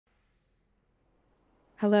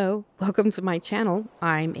Hello, welcome to my channel.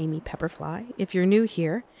 I'm Amy Pepperfly. If you're new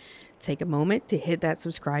here, take a moment to hit that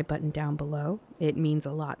subscribe button down below. It means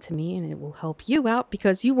a lot to me and it will help you out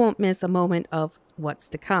because you won't miss a moment of what's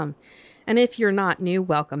to come. And if you're not new,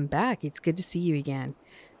 welcome back. It's good to see you again.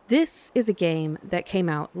 This is a game that came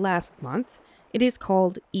out last month. It is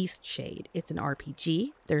called Eastshade. It's an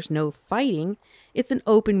RPG. There's no fighting. It's an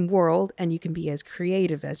open world and you can be as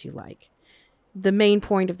creative as you like. The main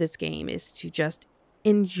point of this game is to just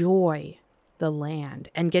enjoy the land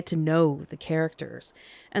and get to know the characters.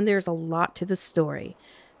 And there's a lot to the story.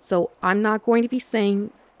 So I'm not going to be saying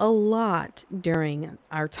a lot during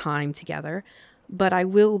our time together, but I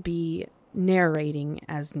will be narrating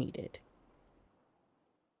as needed.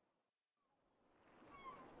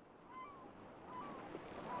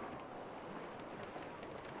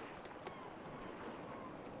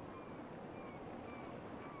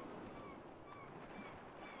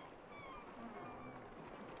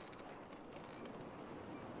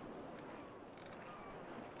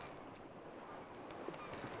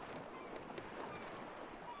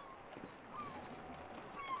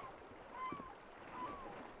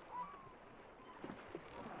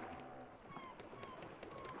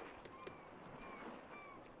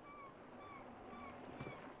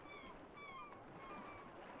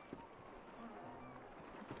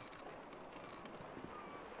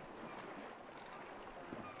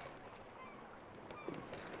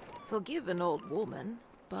 Forgive an old woman,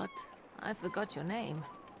 but I forgot your name.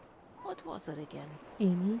 What was it again?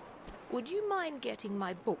 Amy? Would you mind getting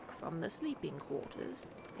my book from the sleeping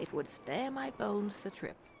quarters? It would spare my bones the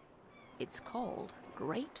trip. It's called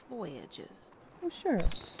Great Voyages. Oh, sure.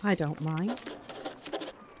 I don't mind.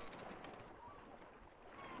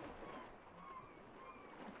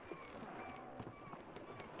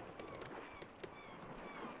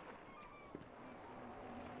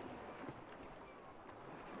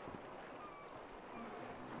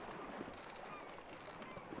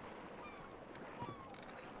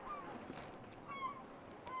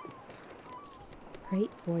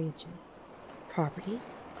 Great Voyages, property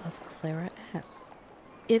of Clara S.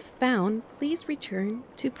 If found, please return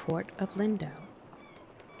to Port of Lindo.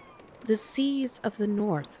 The seas of the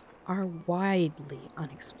North are widely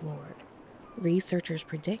unexplored. Researchers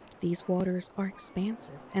predict these waters are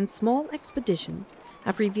expansive, and small expeditions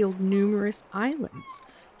have revealed numerous islands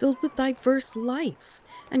filled with diverse life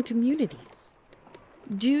and communities.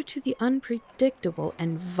 Due to the unpredictable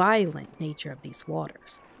and violent nature of these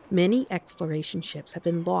waters, many exploration ships have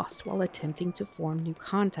been lost while attempting to form new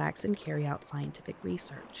contacts and carry out scientific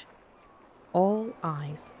research. All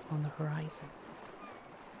eyes on the horizon.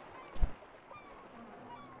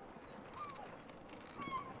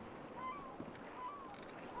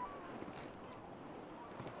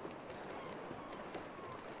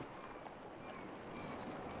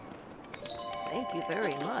 Thank you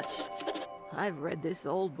very much. I've read this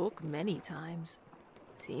old book many times.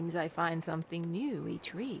 Seems I find something new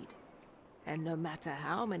each read. And no matter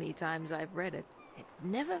how many times I've read it, it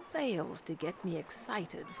never fails to get me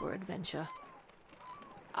excited for adventure.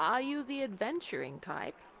 Are you the adventuring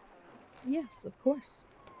type? Yes, of course.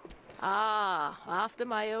 Ah, after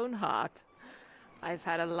my own heart. I've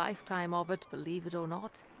had a lifetime of it, believe it or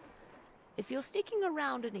not. If you're sticking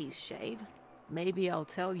around in Eastshade, maybe I'll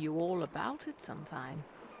tell you all about it sometime.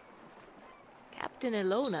 Captain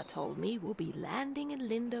Ilona told me we'll be landing in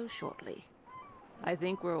Lindo shortly. I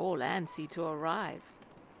think we're all antsy to arrive.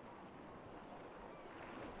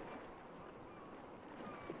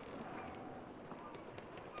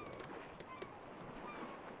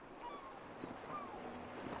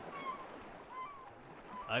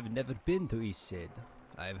 I've never been to Eastshade.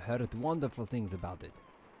 I've heard wonderful things about it.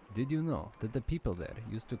 Did you know that the people there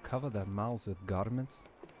used to cover their mouths with garments?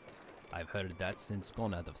 I've heard that's since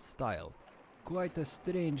gone out of style. Quite a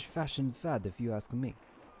strange fashion fad if you ask me.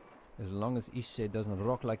 As long as Eastshade doesn't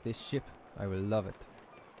rock like this ship, I will love it.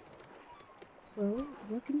 Well,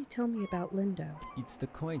 what can you tell me about Lindo? It's the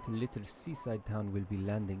quaint little seaside town we'll be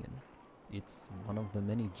landing in. It's one of the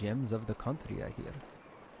many gems of the country, I hear.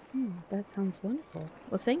 That sounds wonderful.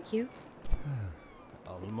 Well, thank you.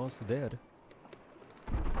 Almost there.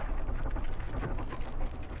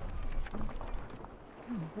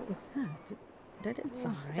 Oh, what was that? That didn't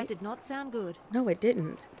sound right. That did not sound good. No, it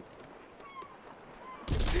didn't.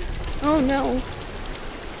 Oh no!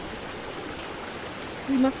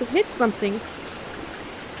 We must have hit something.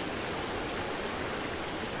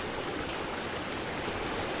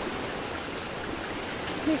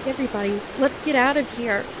 Quick, everybody, let's get out of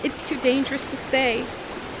here. It's too dangerous to stay.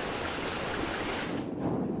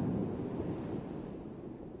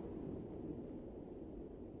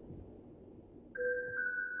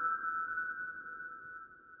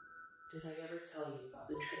 Did I ever tell you about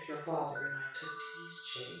the trip your father and I took to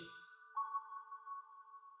Eastshade?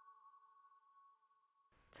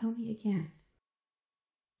 Tell me again.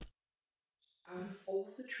 Out of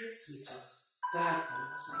all the trips we took, that one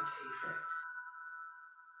was my favorite.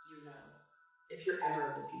 You know, if you're ever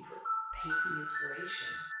looking for painting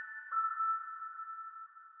inspiration.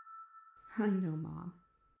 I know, Mom.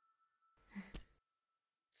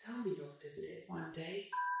 Tell me you'll visit it one day.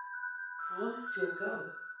 Promise you'll go.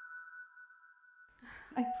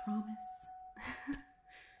 I promise.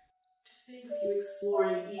 To think of you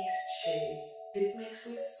exploring Eastshade, it makes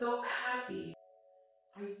me so happy.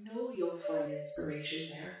 I know you'll find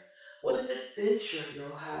inspiration there. What an adventure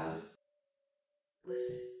you'll have.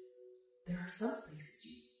 Listen, there are some places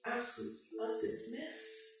you absolutely mustn't miss.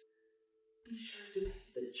 Be sure to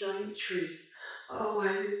paint the giant tree. Oh,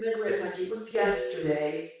 I remember it like it was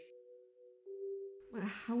yesterday.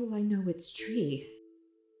 How will I know it's tree?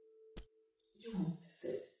 You won't miss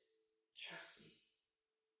it. Trust me.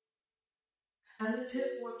 And the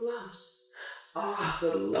Tipmore Bluffs. Ah,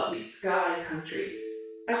 the lovely sky country.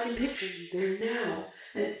 I can picture you there now.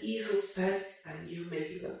 An easel set and you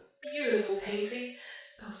making a beautiful painting.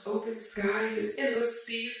 Those open skies and endless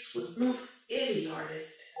seas would move any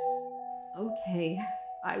artist. Okay,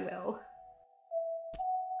 I will.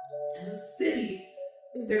 And the city.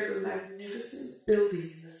 There's a magnificent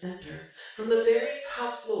building in the center. From the very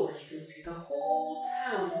top floor, you can see the whole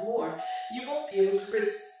town and more. You won't be able to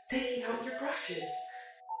resist taking out your brushes.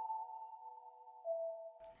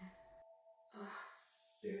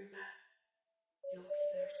 Soon. You'll be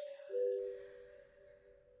there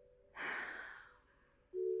soon.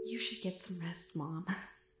 You should get some rest, Mom.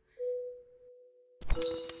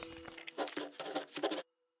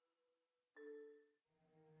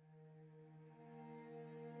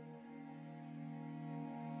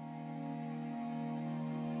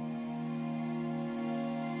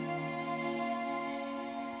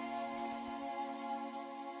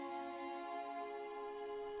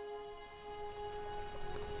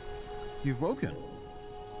 You've woken.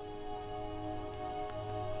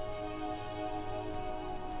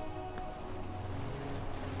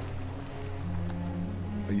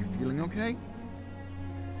 Are you feeling okay?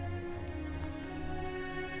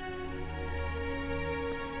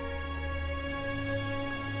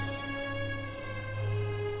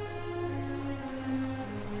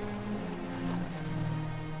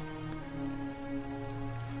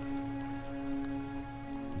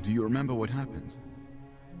 Do you remember what happened?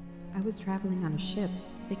 I was traveling on a ship.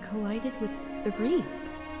 It collided with the reef.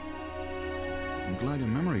 I'm glad your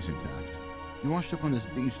memory's intact. You washed up on this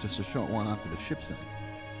beach just a short while after the ship sank.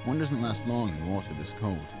 One doesn't last long in water this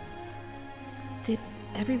cold. Did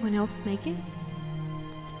everyone else make it?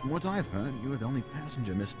 From what I've heard, you were the only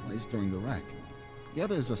passenger misplaced during the wreck. The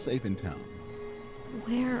others are safe in town.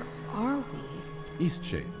 Where are we?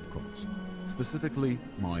 Eastshade, of course. Specifically,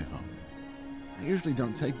 my home. I usually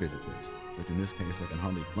don't take visitors, but in this case I can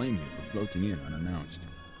hardly blame you for floating in unannounced.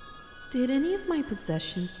 Did any of my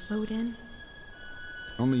possessions float in?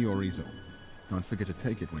 Only your easel. Don't forget to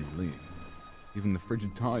take it when you leave. Even the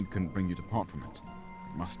frigid tide couldn't bring you to part from it.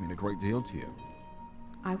 It must mean a great deal to you.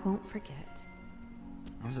 I won't forget.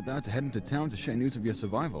 I was about to head into town to share news of your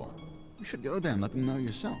survival. You should go there and let them know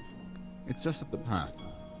yourself. It's just up the path.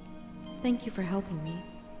 Thank you for helping me.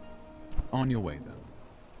 On your way, then.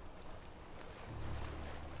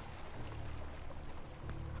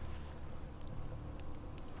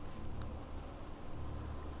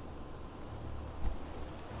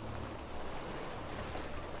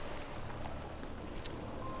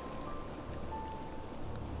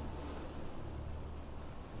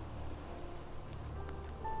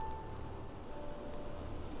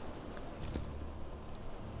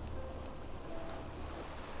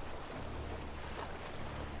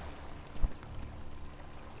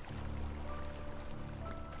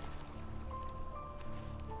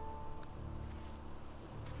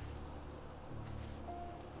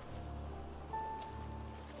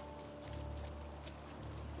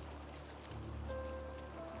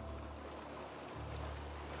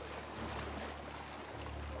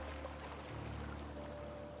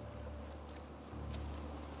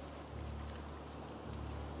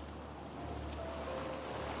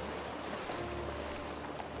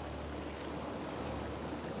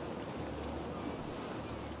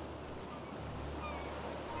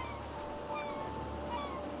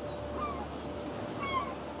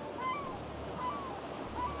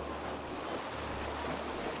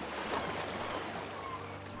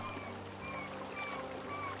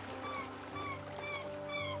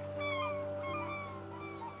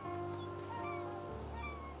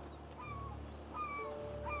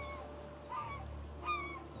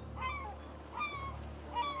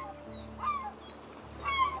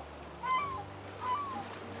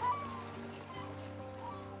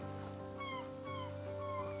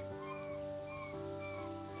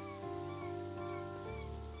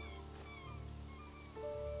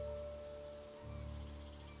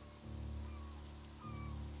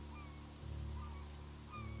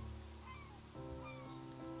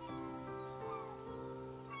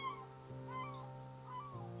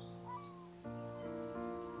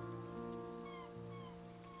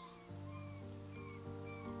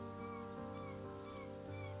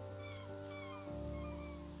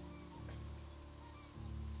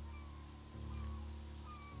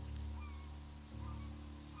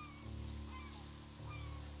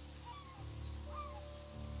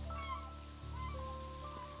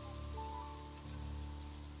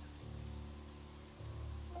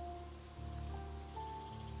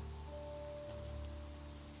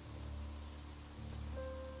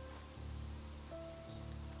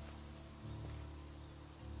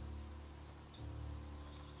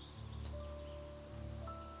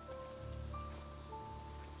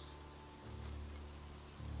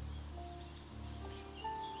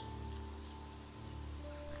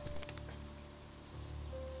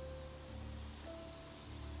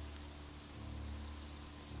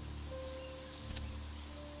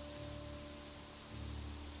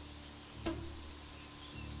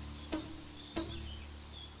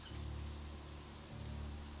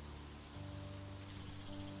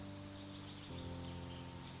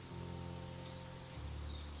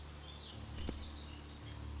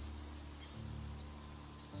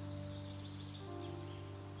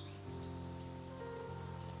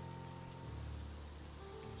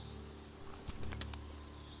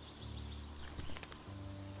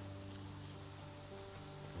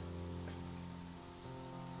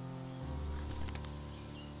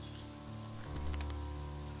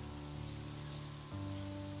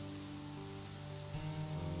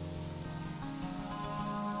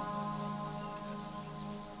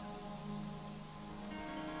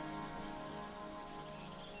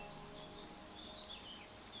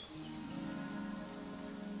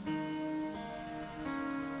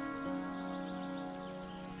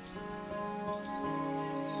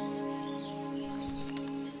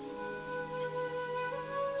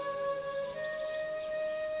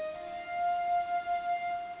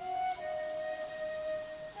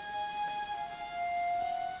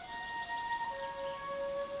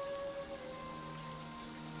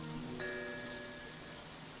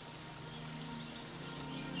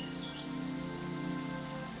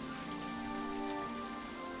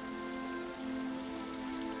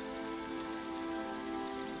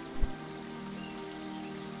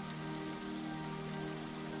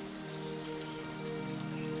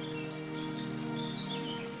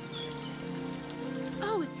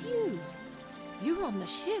 You're on the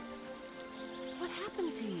ship. What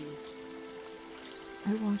happened to you?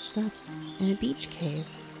 I washed up in a beach cave.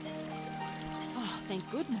 Oh, thank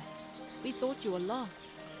goodness. We thought you were lost.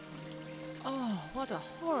 Oh, what a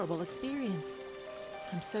horrible experience.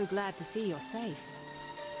 I'm so glad to see you're safe.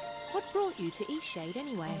 What brought you to Eastshade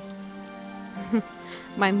anyway?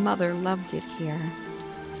 My mother loved it here.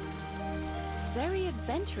 Very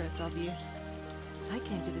adventurous of you. I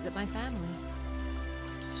came to visit my family.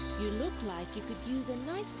 You look like you could use a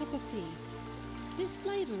nice cup of tea. This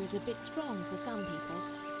flavor is a bit strong for some people,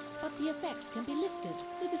 but the effects can be lifted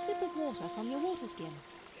with a sip of water from your water skin.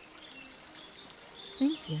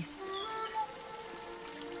 Thank you.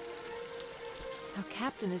 Our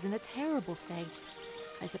captain is in a terrible state.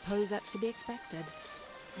 I suppose that's to be expected.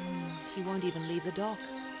 She won't even leave the dock.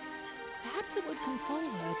 Perhaps it would console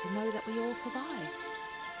her to know that we all survived.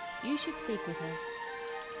 You should speak with her.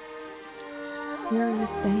 Where are you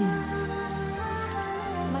staying?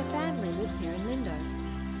 My family lives here in Lindo,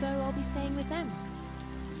 so I'll be staying with them.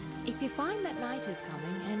 If you find that night is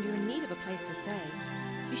coming and you're in need of a place to stay,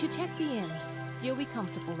 you should check the inn. You'll be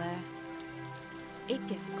comfortable there. It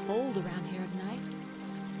gets cold around here at night.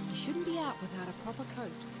 You shouldn't be out without a proper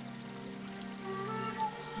coat.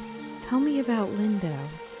 Tell me about Lindo.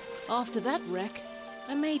 After that wreck,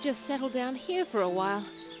 I may just settle down here for a while.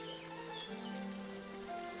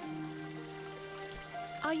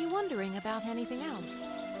 Are you wondering about anything else?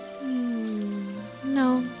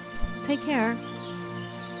 No. Take care.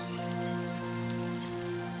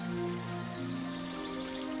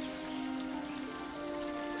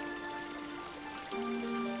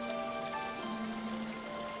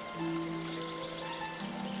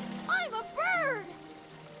 I'm a bird!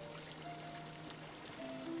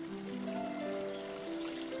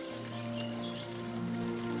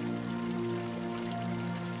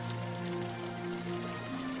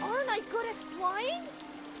 Aren't I good at flying?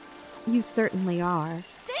 You certainly are.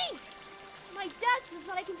 Thanks! My dad says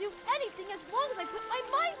that I can do anything as long as I put my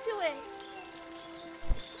mind to it.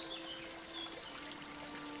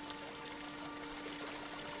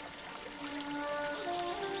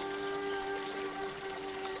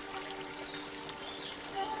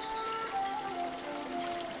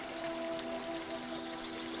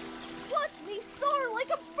 Watch me soar like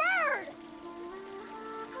a bird!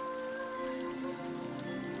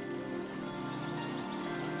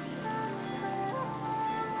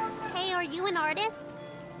 Hey, are you an artist?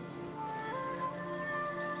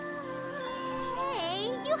 Hey,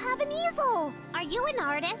 you have an easel! Are you an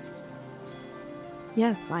artist?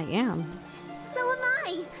 Yes, I am. So am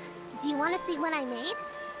I! Do you want to see what I made?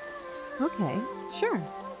 Okay, sure.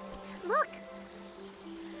 Look!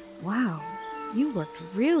 Wow, you worked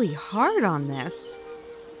really hard on this.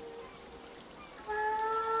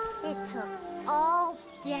 It took all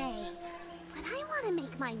day. But I want to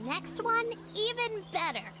make my next one even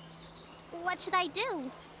better. What should I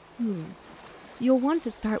do? You'll want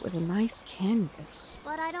to start with a nice canvas.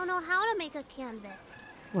 But I don't know how to make a canvas.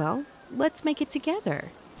 Well, let's make it together.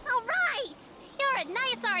 All right! You're a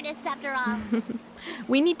nice artist after all.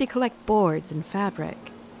 We need to collect boards and fabric.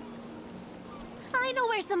 I know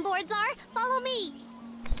where some boards are. Follow me.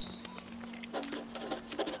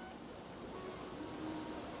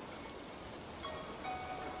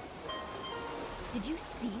 Did you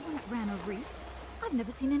see when it ran a reef? I've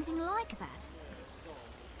never seen anything like that.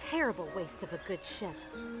 Terrible waste of a good ship.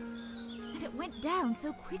 And it went down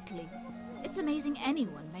so quickly. It's amazing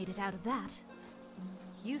anyone made it out of that.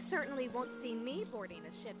 You certainly won't see me boarding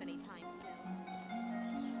a ship anytime soon.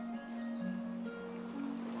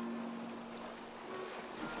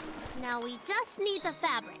 Now we just need the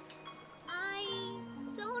fabric. I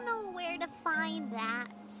don't know where to find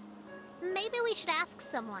that. Maybe we should ask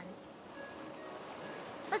someone.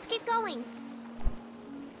 Let's keep going.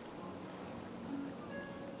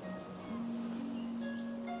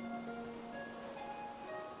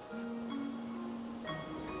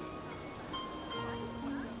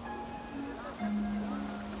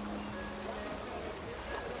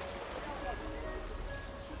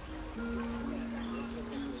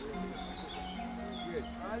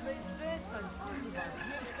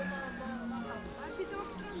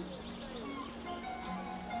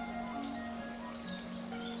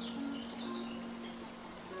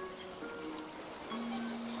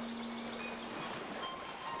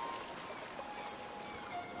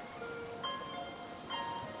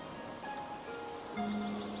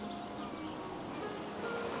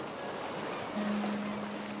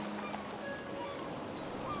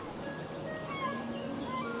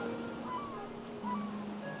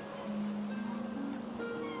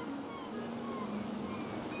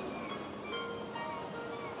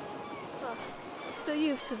 So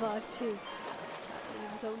you've survived too.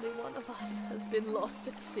 That means only one of us has been lost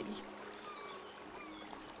at sea.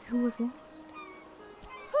 Who was lost?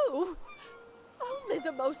 Who? Only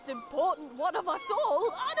the most important one of us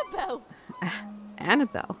all, Annabelle!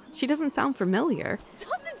 Annabelle? She doesn't sound familiar.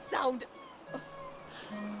 Doesn't sound...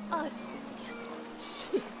 I see.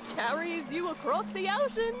 She carries you across the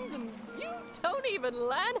oceans and you don't even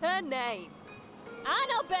learn her name.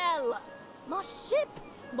 Annabelle! My ship!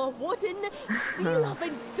 My wooden,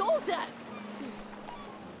 sea-loving daughter!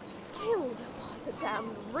 Killed by the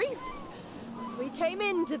damned reefs when we came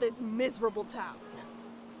into this miserable town.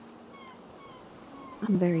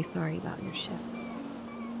 I'm very sorry about your ship.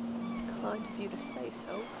 Kind of you to say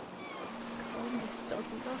so. Kindness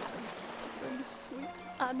does nothing to bring sweet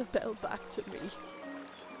Annabelle back to me.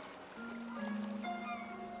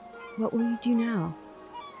 What will you do now?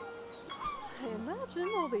 I imagine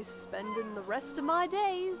I'll be spending the rest of my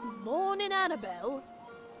days mourning Annabelle,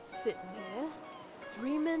 sitting here,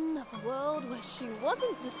 dreaming of a world where she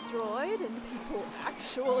wasn't destroyed and people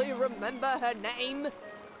actually remember her name.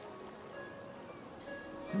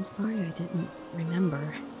 I'm sorry I didn't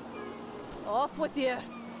remember. Off with you.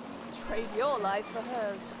 Trade your life for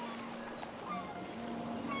hers.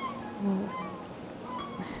 Well,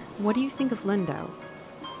 what do you think of Lindo?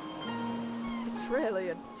 It's really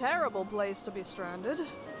a terrible place to be stranded.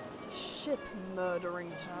 A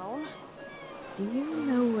ship-murdering town. Do you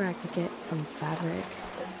know where I could get some fabric?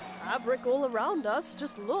 There's fabric all around us,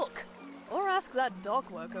 just look. Or ask that dock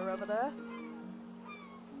worker over there.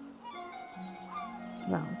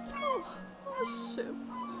 Well, Oh, a ship.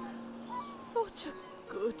 Such a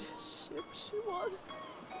good ship she was.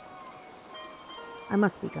 I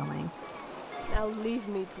must be going. Now leave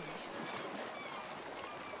me be.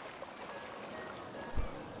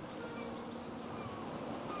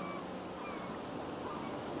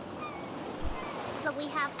 So we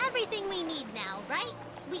have everything we need now, right?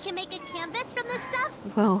 We can make a canvas from this stuff?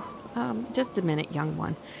 Well, just a minute, young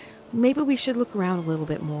one. Maybe we should look around a little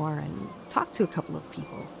bit more and talk to a couple of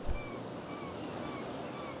people.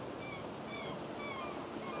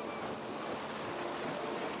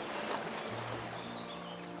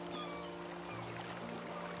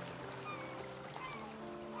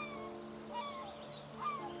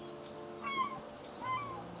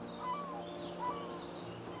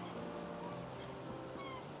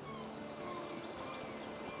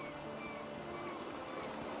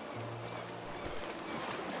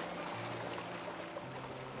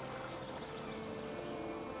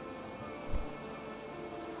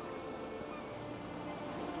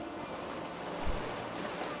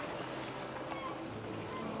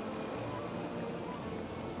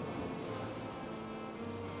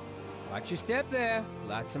 Watch your step there.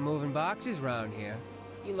 Lots of moving boxes around here.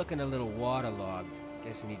 You looking a little waterlogged.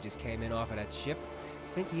 Guessing you just came in off of that ship.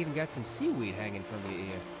 Think you even got some seaweed hanging from your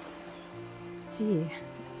ear. Gee,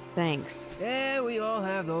 thanks. Yeah, we all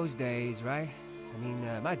have those days, right? I mean,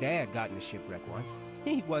 my dad got in a shipwreck once.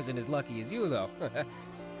 He wasn't as lucky as you, though.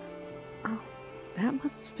 Oh, that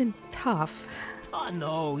must have been tough. Oh,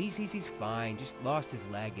 no, he's fine. Just lost his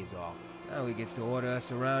leg is all. Now he gets to order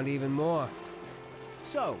us around even more.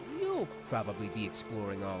 So, you'll probably be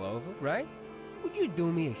exploring all over, right? Would you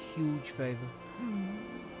do me a huge favor?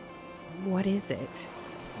 What is it?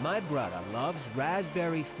 My brother loves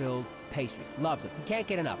raspberry-filled pastries. Loves them. He can't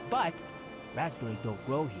get enough. But raspberries don't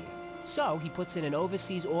grow here. So he puts in an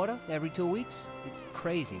overseas order every 2 weeks. It's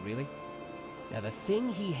crazy, really. Now, the thing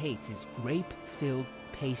he hates is grape-filled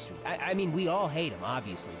pastries. I mean, we all hate them,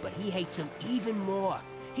 obviously, but he hates them even more.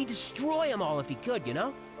 He'd destroy them all if he could, you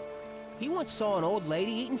know? He once saw an old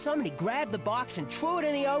lady eating some, and he grabbed the box and threw it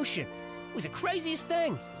in the ocean. It was the craziest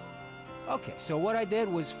thing. Okay, so what I did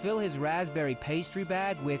was fill his raspberry pastry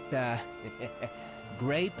bag with,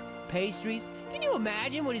 grape pastries. Can you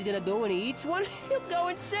imagine what he's gonna do when he eats one? He'll go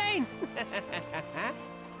insane!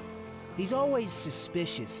 He's always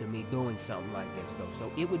suspicious of me doing something like this, though,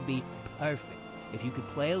 so it would be perfect if you could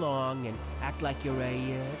play along and act like you're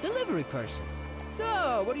a, delivery person.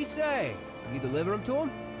 So, what do you say? You deliver them to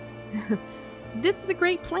him? This is a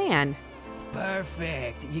great plan.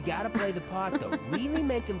 Perfect. You gotta play the part, though. Really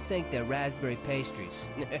make them think they're raspberry pastries.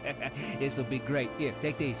 This'll be great. Here,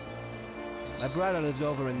 take these. My brother lives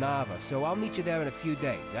over in Nava, so I'll meet you there in a few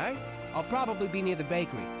days, all right? I'll probably be near the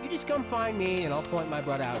bakery. You just come find me, and I'll point my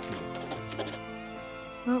brother out to you.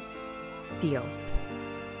 Well, deal.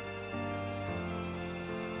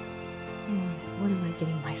 What am I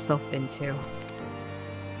getting myself into?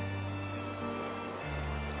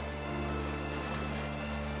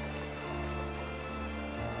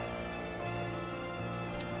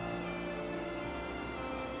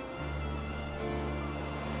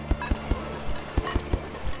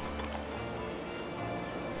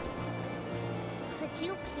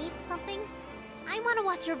 you paint something? I want to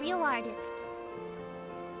watch a real artist.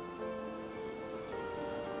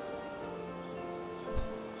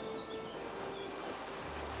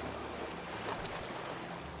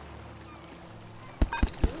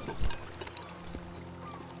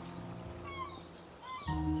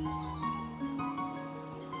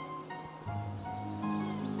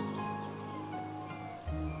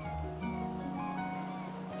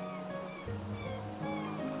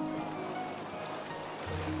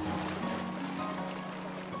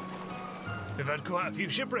 We've had quite a few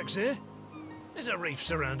shipwrecks here. There's a reef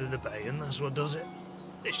surrounding the bay, and that's what does it.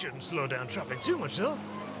 It shouldn't slow down traffic too much, though.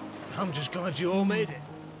 I'm just glad you all made it.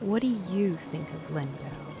 What do you think of Lindau?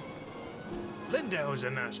 Lindau is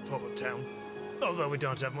a nice port town, although we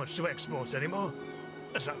don't have much to export anymore,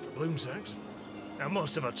 aside from bloom sacks. Now,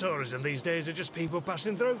 most of our tourism these days are just people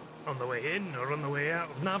passing through, on the way in or on the way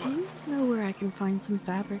out of Nava. Do you know where I can find some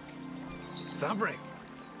fabric? Fabric?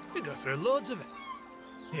 We go through loads of it.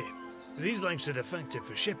 Here, these lengths are defective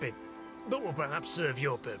for shipping, but will perhaps serve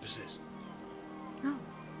your purposes. Oh.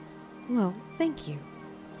 Well, thank you.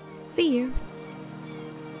 See you.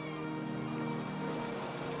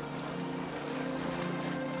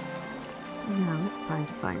 Now it's time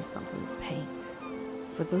to find something to paint.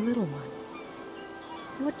 For the little one.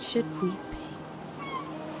 What should we paint?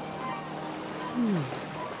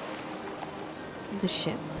 The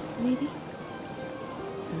ship, maybe?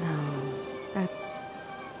 No, that's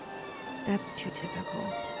too typical.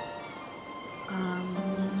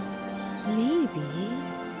 Maybe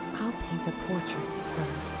I'll paint a portrait of her.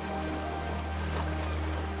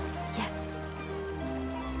 Yes,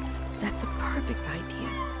 that's a perfect idea.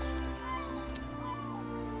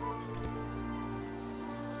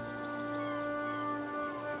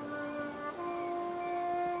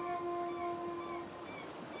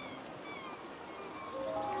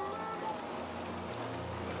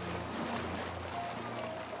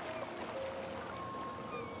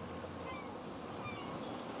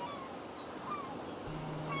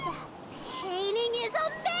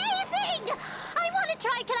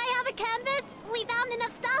 Can I have a canvas? We found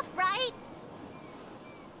enough stuff, right?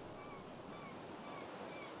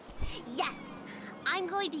 Yes! I'm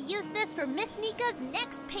going to use this for Miss Nika's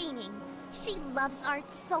next painting. She loves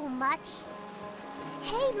art so much.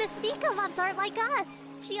 Hey, Miss Nika loves art like us.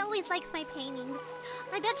 She always likes my paintings.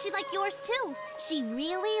 I bet she'd like yours too. She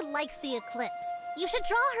really likes the eclipse. You should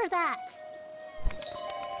draw her that.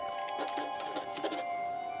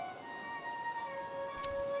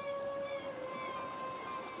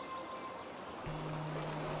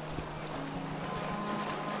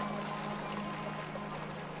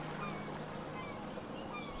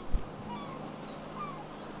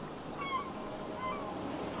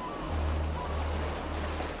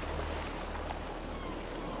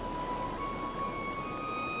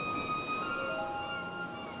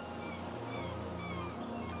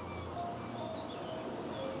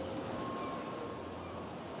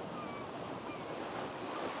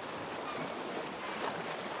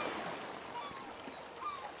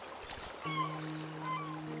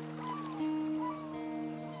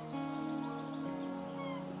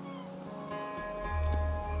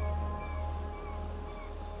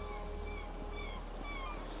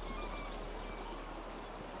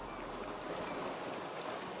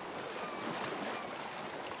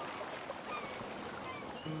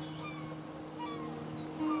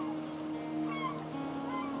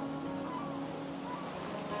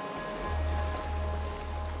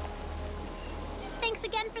 Thanks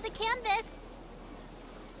again for the canvas.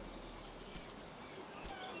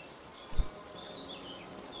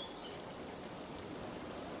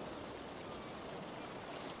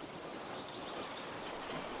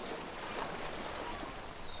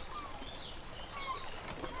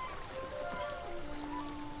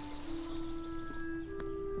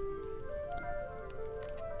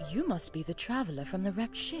 You must be the traveler from the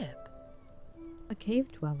wrecked ship. A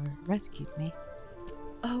cave dweller rescued me.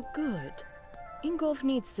 Oh, good. Ingolf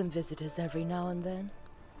needs some visitors every now and then.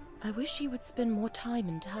 I wish he would spend more time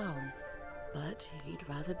in town, but he'd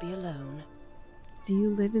rather be alone. Do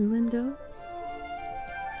you live in Lindau?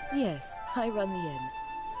 Yes, I run the inn.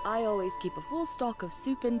 I always keep a full stock of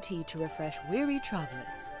soup and tea to refresh weary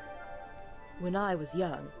travelers. When I was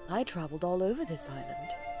young, I traveled all over this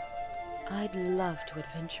island. I'd love to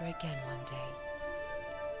adventure again one day.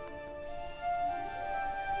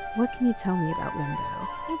 What can you tell me about Lindau?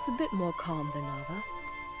 It's a bit more calm than Nava.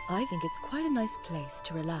 I think it's quite a nice place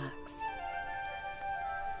to relax.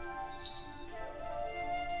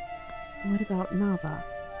 What about Nava?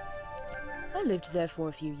 I lived there for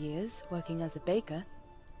a few years, working as a baker.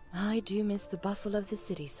 I do miss the bustle of the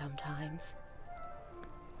city sometimes.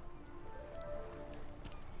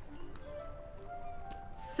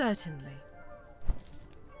 Certainly.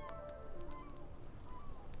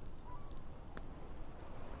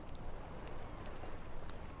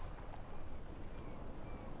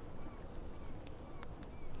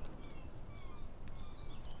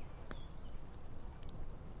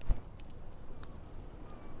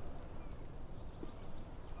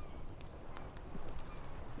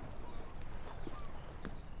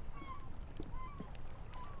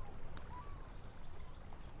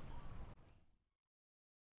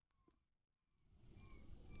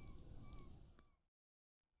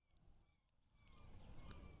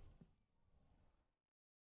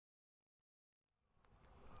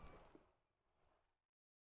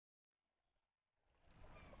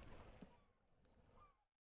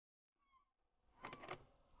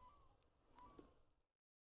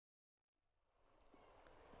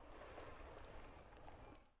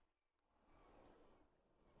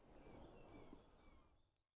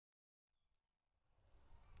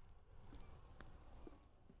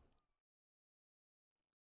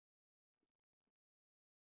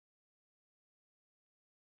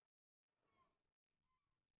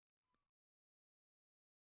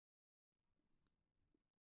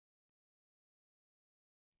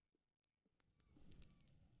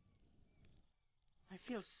 I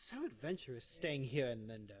feel so adventurous staying here in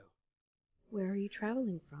Lindo. Where are you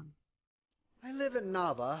traveling from? I live in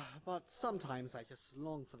Nava, but sometimes I just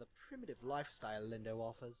long for the primitive lifestyle Lindo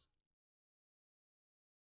offers.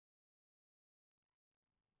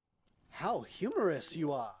 How humorous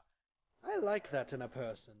you are! I like that in a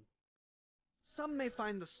person. Some may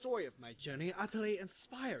find the story of my journey utterly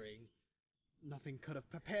inspiring. Nothing could have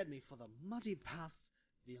prepared me for the muddy paths,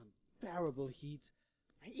 the unbearable heat.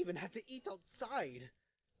 I even had to eat outside.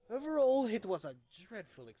 Overall, it was a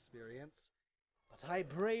dreadful experience, but I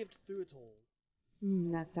braved through it all.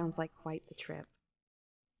 That sounds like quite the trip.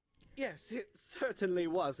 Yes, it certainly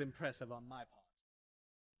was impressive on my part.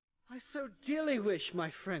 I so dearly wish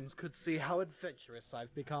my friends could see how adventurous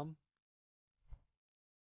I've become.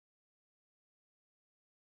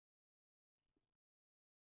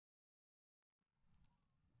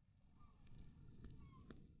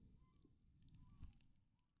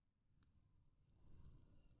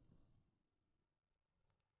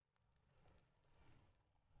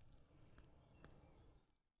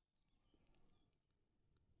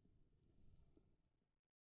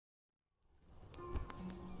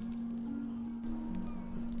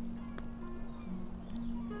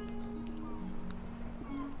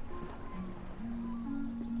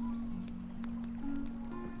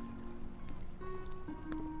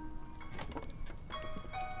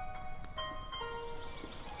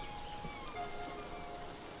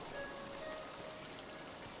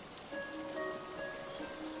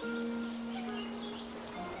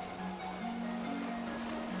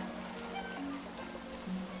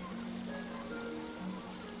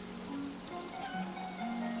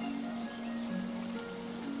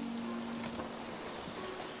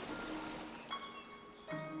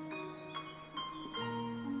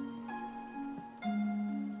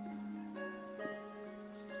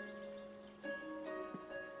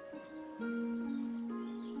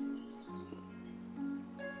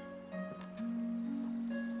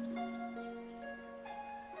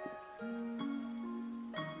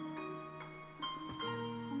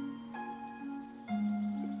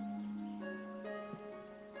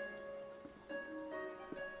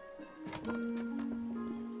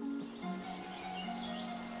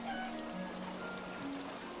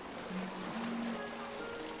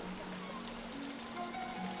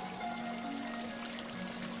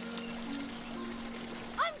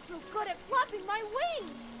 I'm so good at flapping my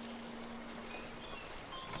wings!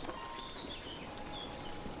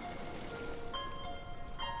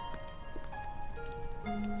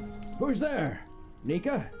 Who's there?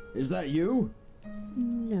 Nika? Is that you?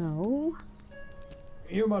 No.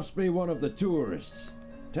 You must be one of the tourists.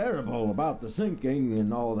 Terrible about the sinking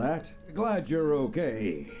and all that. Glad you're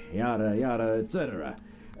okay. Yada yada, etc.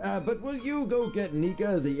 But will you go get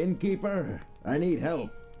Nika, the innkeeper? I need help.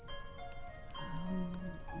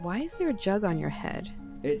 Why is there a jug on your head?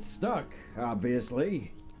 It's stuck,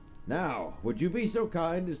 obviously. Now, would you be so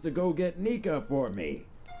kind as to go get Nika for me?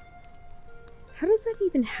 How does that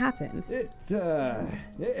even happen?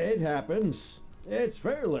 It happens. It's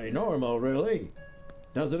fairly normal, really.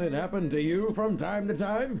 Doesn't it happen to you from time to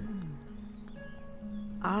time?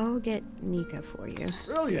 I'll get Nika for you.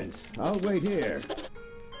 Brilliant. I'll wait here.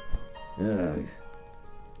 Ugh.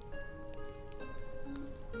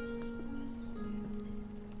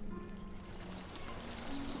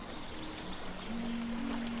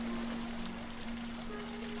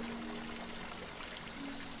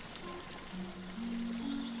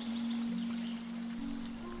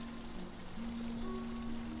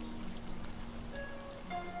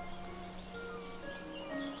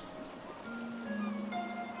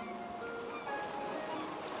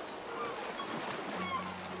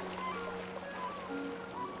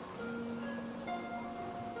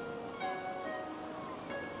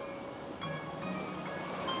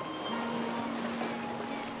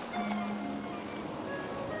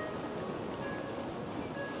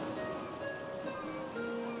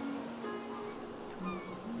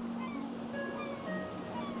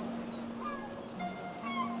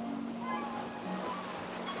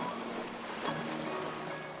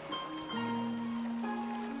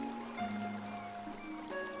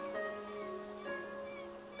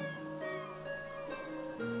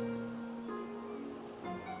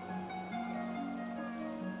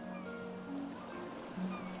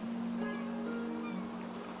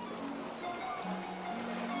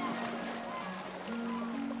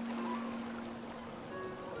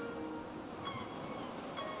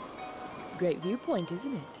 great viewpoint,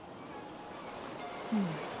 isn't it?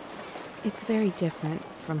 It's very different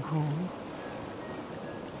from home.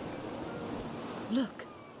 Look,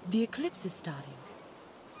 the eclipse is starting.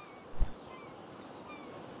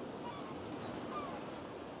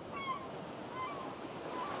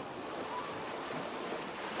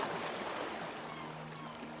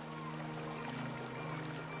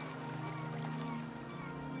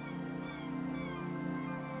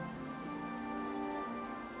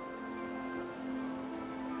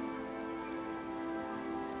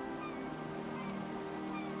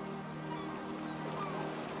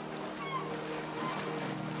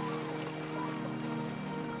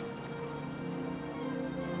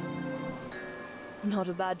 Not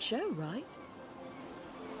a bad show, right?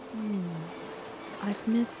 I've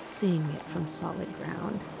missed seeing it from solid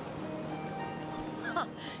ground. Ha!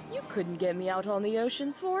 You couldn't get me out on the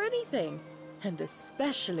oceans for anything. And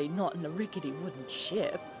especially not in a rickety wooden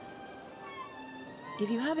ship. If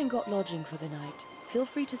you haven't got lodging for the night, feel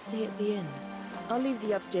free to stay at the inn. I'll leave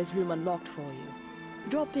the upstairs room unlocked for you.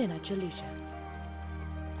 Drop in at your leisure.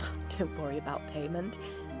 Don't worry about payment.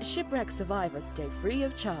 Shipwreck survivors stay free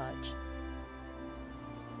of charge.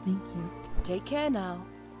 Thank you. Take care now.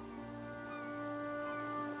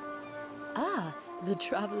 Ah, the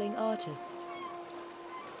traveling artist.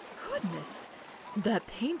 Goodness, that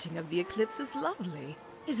painting of the eclipse is lovely.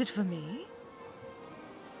 Is it for me?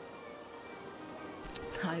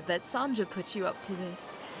 I bet Sandra put you up to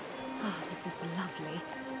this. Ah, this is lovely.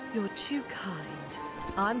 You're too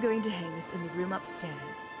kind. I'm going to hang this in the room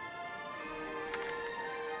upstairs.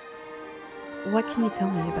 What can you tell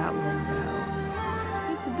me about Lindo?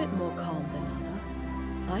 It's a bit more calm than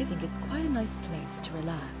Nava. I think it's quite a nice place to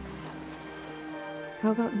relax.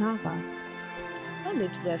 How about Nava? I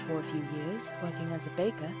lived there for a few years, working as a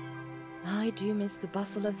baker. I do miss the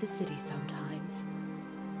bustle of the city sometimes.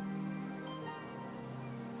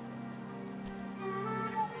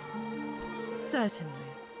 Certainly.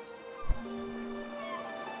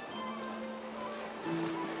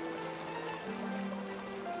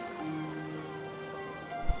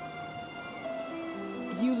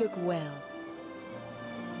 You look well.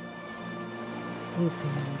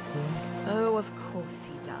 Ethan needs you. Oh, of course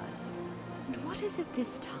he does. And what is it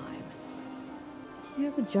this time? He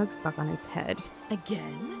has a jug stuck on his head.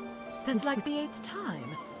 Again? That's like the 8th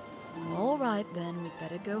time. All right, then, we'd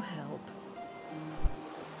better go help.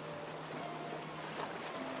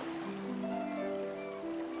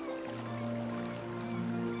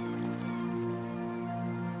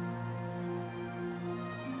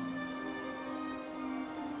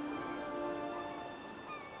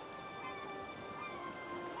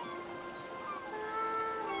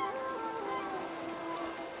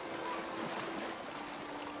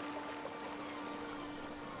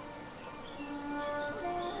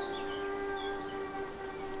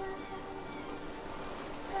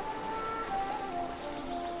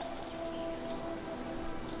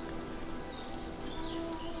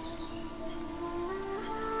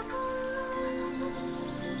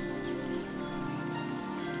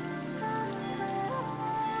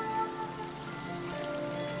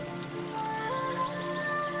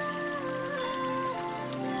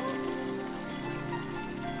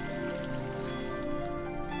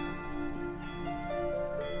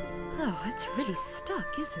 Oh, it's really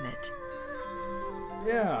stuck, isn't it?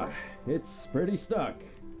 Yeah, it's pretty stuck.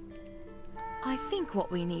 I think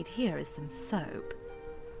what we need here is some soap.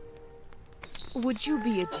 Would you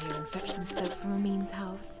be a dear and fetch some soap from Amin's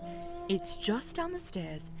house? It's just down the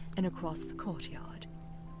stairs and across the courtyard.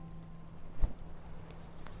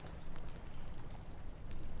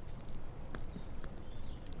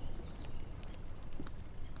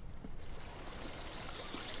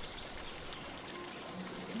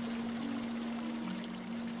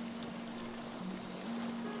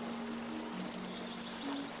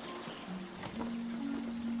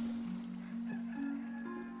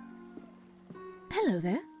 Hello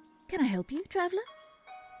there. Can I help you, traveller?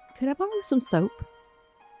 Could I borrow some soap?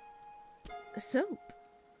 Soap?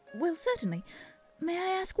 Well, certainly. May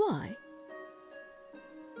I ask why?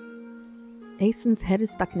 Aeson's head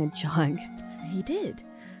is stuck in a jug. He did.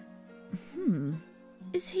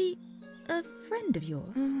 Is he a friend of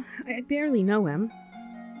yours? I barely know him.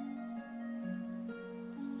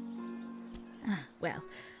 Ah, well,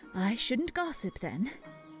 I shouldn't gossip then.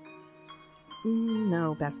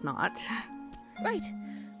 No, best not. Right.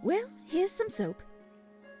 Well, here's some soap.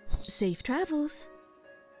 Safe travels.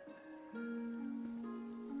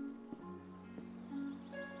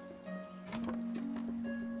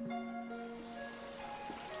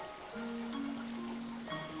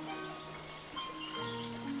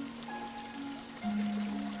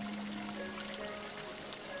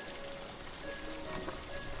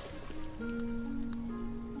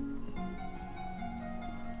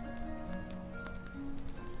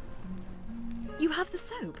 You have the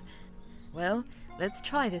soap. Well, let's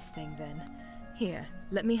try this thing then. Here,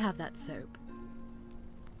 let me have that soap.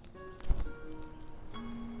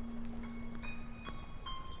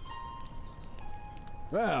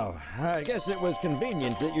 Well, I guess it was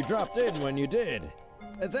convenient that you dropped in when you did.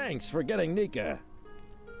 Thanks for getting Nika.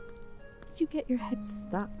 Did you get your head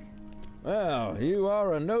stuck? Well, you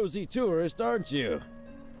are a nosy tourist, aren't you?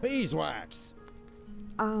 Beeswax!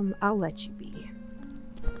 I'll let you be.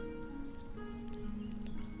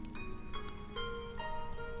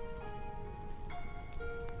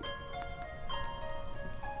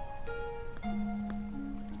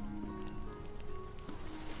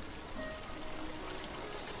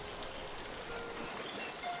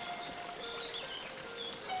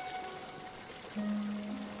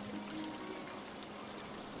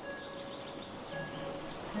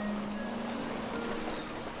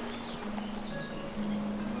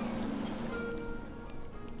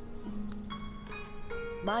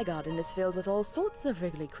 My garden is filled with all sorts of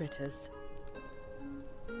wriggly critters.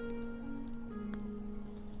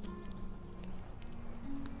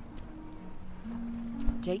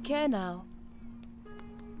 Take care now.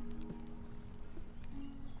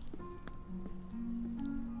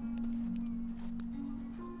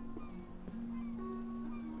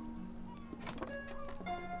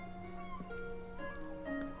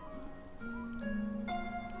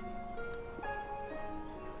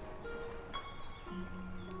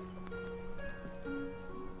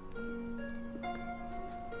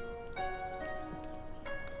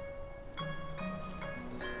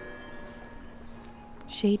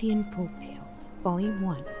 Shadian Folktales, Volume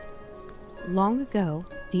 1. Long ago,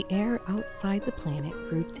 the air outside the planet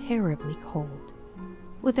grew terribly cold.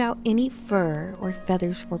 Without any fur or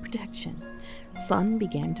feathers for protection, Sun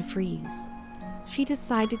began to freeze. She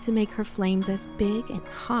decided to make her flames as big and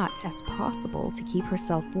hot as possible to keep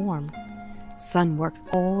herself warm. Sun works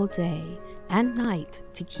all day and night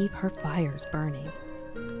to keep her fires burning.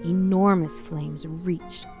 Enormous flames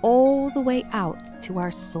reached all the way out to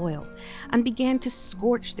our soil and began to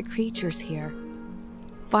scorch the creatures here.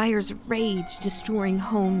 Fires raged, destroying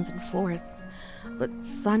homes and forests, but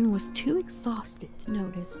Sun was too exhausted to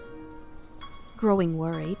notice. Growing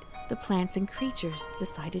worried, the plants and creatures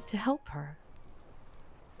decided to help her.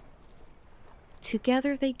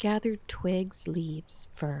 Together they gathered twigs, leaves,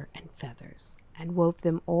 fur, and feathers, and wove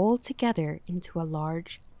them all together into a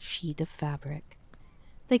large sheet of fabric.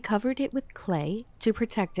 They covered it with clay to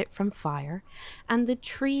protect it from fire, and the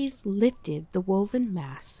trees lifted the woven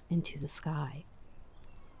mass into the sky.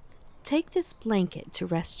 "Take this blanket to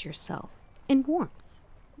rest yourself in warmth,"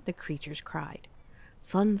 the creatures cried.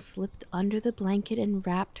 Sun slipped under the blanket and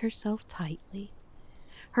wrapped herself tightly.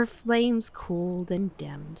 Her flames cooled and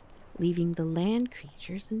dimmed, leaving the land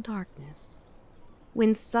creatures in darkness.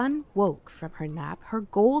 When Sun woke from her nap, her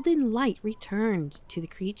golden light returned to the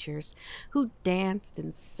creatures, who danced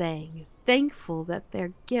and sang, thankful that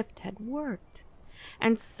their gift had worked.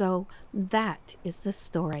 And so that is the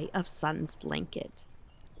story of Sun's blanket,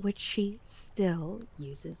 which she still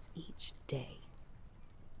uses each day.